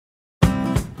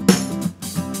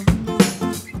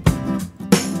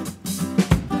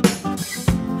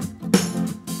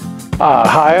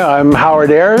Hi, I'm Howard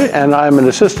Eyre, and I'm an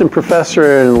assistant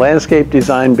professor in landscape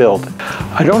design build.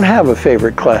 I don't have a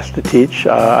favorite class to teach.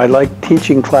 I like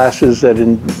teaching classes that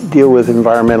deal with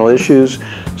environmental issues,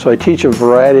 so I teach a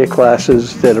variety of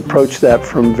classes that approach that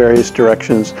from various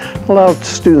directions, allow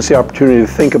students the opportunity to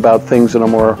think about things in a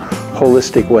more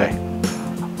holistic way.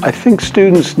 I think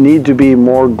students need to be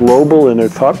more global in their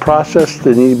thought process.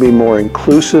 They need to be more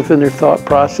inclusive in their thought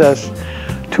process.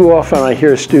 Too often I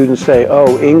hear students say,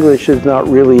 oh, English is not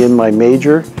really in my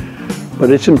major,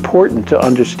 but it's important to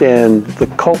understand the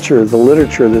culture, the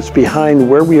literature that's behind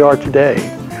where we are today.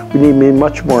 We need to be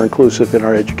much more inclusive in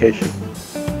our education.